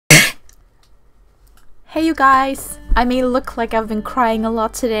Hey you guys! I may look like I've been crying a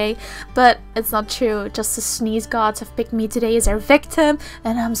lot today, but it's not true. Just the sneeze gods have picked me today as their victim,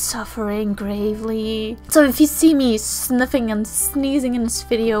 and I'm suffering gravely. So if you see me sniffing and sneezing in this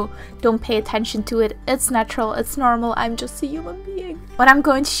video, don't pay attention to it. It's natural, it's normal, I'm just a human being. What I'm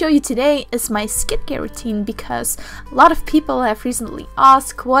going to show you today is my skincare routine, because a lot of people have recently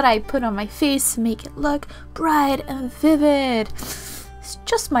asked what I put on my face to make it look bright and vivid. It's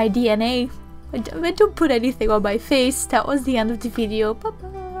just my DNA. I don't put anything on my face. That was the end of the video. Bye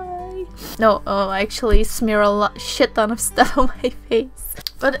bye. No, I actually smear a shit ton of stuff on my face.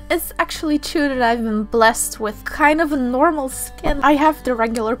 But it's actually true that I've been blessed with kind of a normal skin. I have the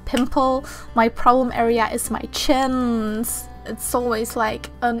regular pimple. My problem area is my chin. It's always like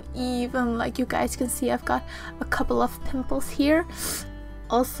uneven. Like you guys can see, I've got a couple of pimples here.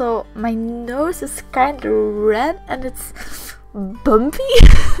 Also, my nose is kind of red and it's bumpy.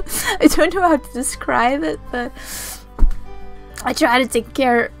 I don't know how to describe it, but I try to take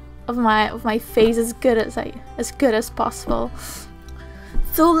care of my face as good as possible.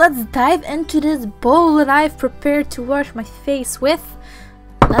 So let's dive into this bowl that I've prepared to wash my face with.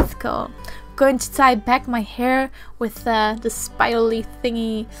 Let's go. I'm going to tie back my hair with the spirally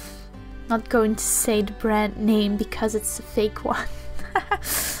thingy. Not going to say the brand name because it's a fake one.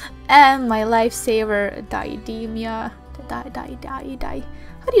 And my lifesaver diademia.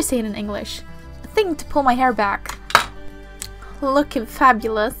 How do you say it in English? A thing to pull my hair back. Looking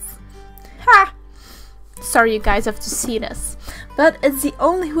fabulous. Ha! Sorry you guys have to see this, but it's the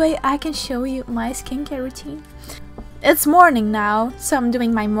only way I can show you my skincare routine. It's morning now, so I'm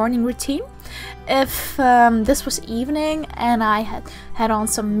doing my morning routine. If this was evening and I had on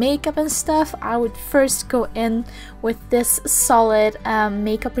some makeup and stuff, I would first go in with this solid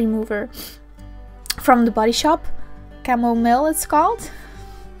makeup remover from the Body Shop. Camomile it's called,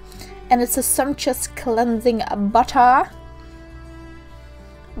 and it's a Sumptuous cleansing butter.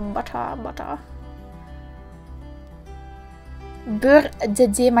 Beurre de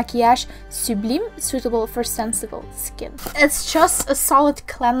démaquillage sublime, suitable for sensitive skin. It's just a solid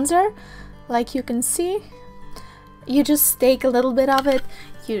cleanser, like you can see. You just take a little bit of it,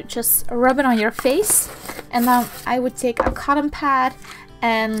 you just rub it on your face, and then I would take a cotton pad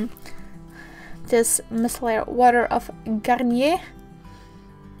and this micellar water of Garnier,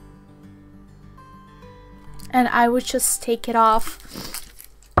 and I would just take it off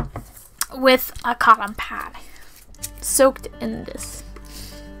with a cotton pad soaked in this.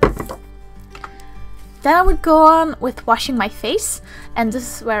 Then I would go on with washing my face, and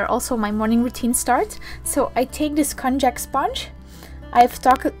this is where also my morning routine starts. So I take this Konjac Sponge. I've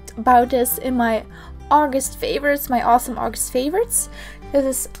talked about this in my August favorites, my awesome August favorites. This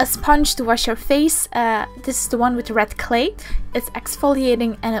is a sponge to wash your face. This is the one with the red clay. It's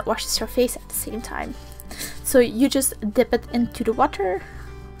exfoliating and it washes your face at the same time. So you just dip it into the water.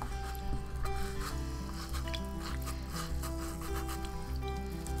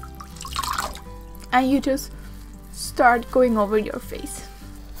 And you just start going over your face.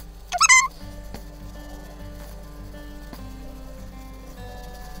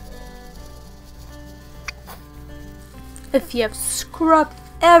 If you have scrubbed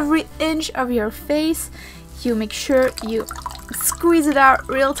every inch of your face, you make sure you squeeze it out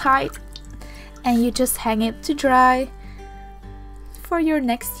real tight and you just hang it to dry for your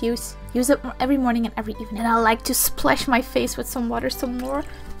next use. Use it every morning and every evening. And I like to splash my face with some water some more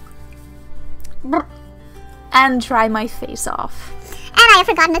and dry my face off. And I have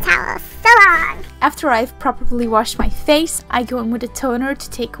forgotten the towel. So long! After I've properly washed my face, I go in with a toner to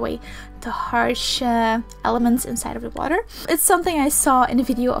take away the harsh elements inside of the water. It's something I saw in a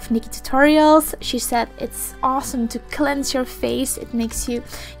video of Nikki Tutorials. She said it's awesome to cleanse your face. It makes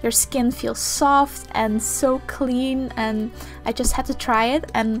your skin feel soft and so clean, and I just had to try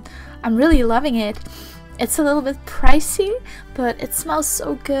it and I'm really loving it. It's a little bit pricey, but it smells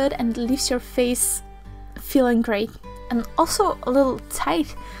so good and it leaves your face feeling great. And also a little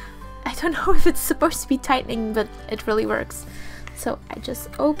tight. I don't know if it's supposed to be tightening, but it really works. So I just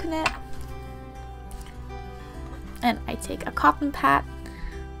open it and I take a cotton pad,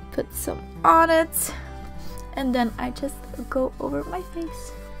 put some on it, and then I just go over my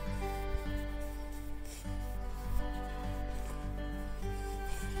face.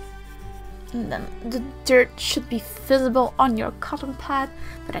 And then the dirt should be visible on your cotton pad,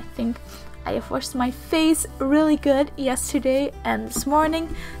 but I think I have washed my face really good yesterday and this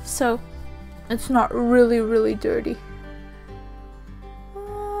morning, so it's not really dirty.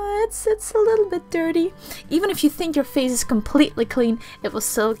 It's a little bit dirty. Even if you think your face is completely clean, it will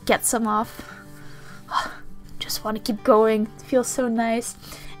still get some off. Just want to keep going. It feels so nice.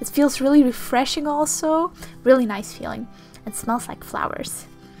 It feels really refreshing also. Really nice feeling. It smells like flowers.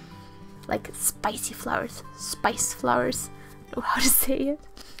 Like spicy flowers. Spice flowers. I don't know how to say it.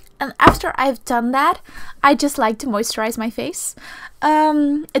 And after I've done that, I just like to moisturize my face.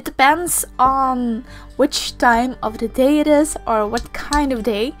 It depends on which time of the day it is or what kind of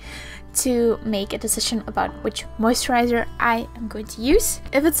day to make a decision about which moisturizer I am going to use.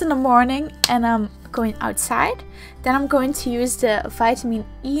 If it's in the morning and I'm going outside, then I'm going to use the Vitamin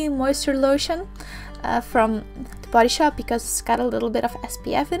E Moisture Lotion from the Body Shop because it's got a little bit of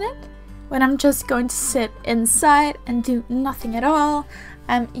SPF in it. When I'm just going to sit inside and do nothing at all,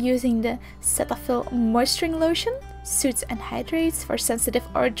 I'm using the Cetaphil Moisturizing Lotion. Suits and hydrates for sensitive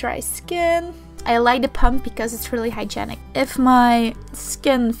or dry skin. I like the pump because it's really hygienic. If my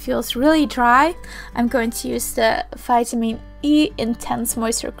skin feels really dry, I'm going to use the Vitamin E Intense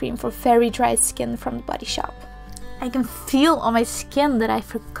Moisture Cream for very dry skin from the Body Shop. I can feel on my skin that I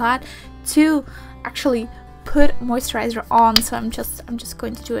forgot to actually put moisturizer on, so I'm just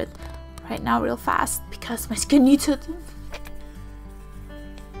going to do it right now real fast because my skin needs it.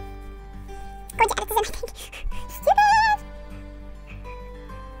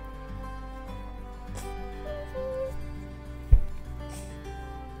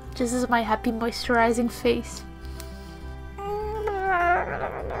 This is my happy moisturizing face.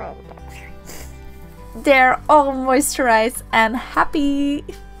 They're all moisturized and happy.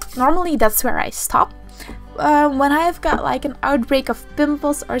 Normally that's where I stop. When I've got like an outbreak of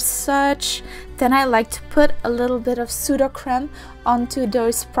pimples or such, then I like to put a little bit of pseudo creme onto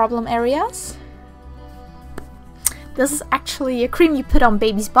those problem areas. This is actually a cream you put on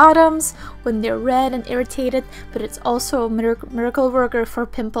babies' bottoms when they're red and irritated, but it's also a miracle worker for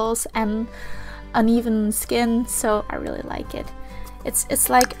pimples and uneven skin, so I really like it. It's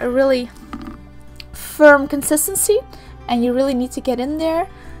like a really firm consistency, and you really need to get in there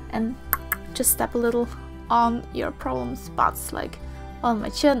and just tap a little on your problem spots, like on my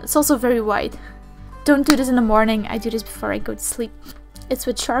chin. It's also very white. Don't do this in the morning, I do this before I go to sleep. It's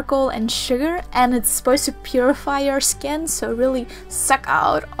with charcoal and sugar, and it's supposed to purify your skin, so really suck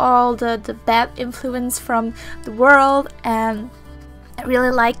out all the bad influence from the world, and I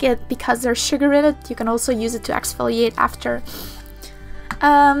really like it because there's sugar in it. You can also use it to exfoliate after.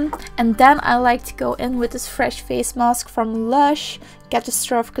 And then I like to go in with this fresh face mask from Lush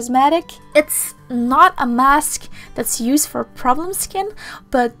Catastrophe Cosmetic. It's not a mask that's used for problem skin,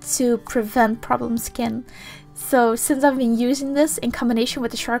 but to prevent problem skin. So since I've been using this in combination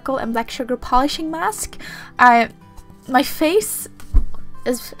with the charcoal and black sugar polishing mask, my face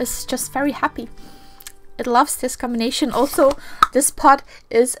is just very happy. It loves this combination. Also, this pot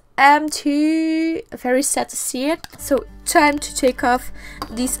is empty. Very sad to see it. So time to take off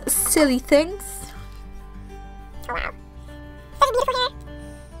these silly things. Oh wow. Such a beautiful hair.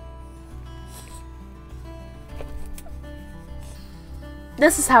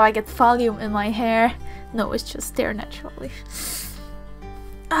 This is how I get volume in my hair. No, it's just there naturally.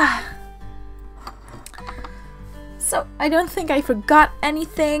 So I don't think I forgot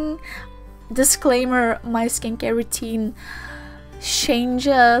anything. Disclaimer, my skincare routine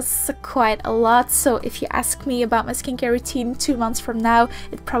changes quite a lot, so if you ask me about my skincare routine 2 months from now,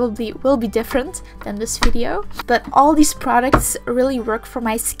 it probably will be different than this video. But all these products really work for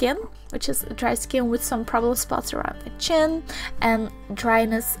my skin, which is dry skin with some problem spots around my chin and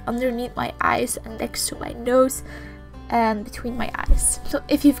dryness underneath my eyes and next to my nose and between my eyes. So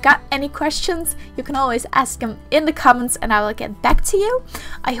if you've got any questions, you can always ask them in the comments and I will get back to you.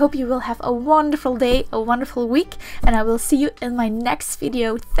 I hope you will have a wonderful day, a wonderful week, and I will see you in my next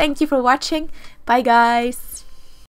video. Thank you for watching. Bye guys!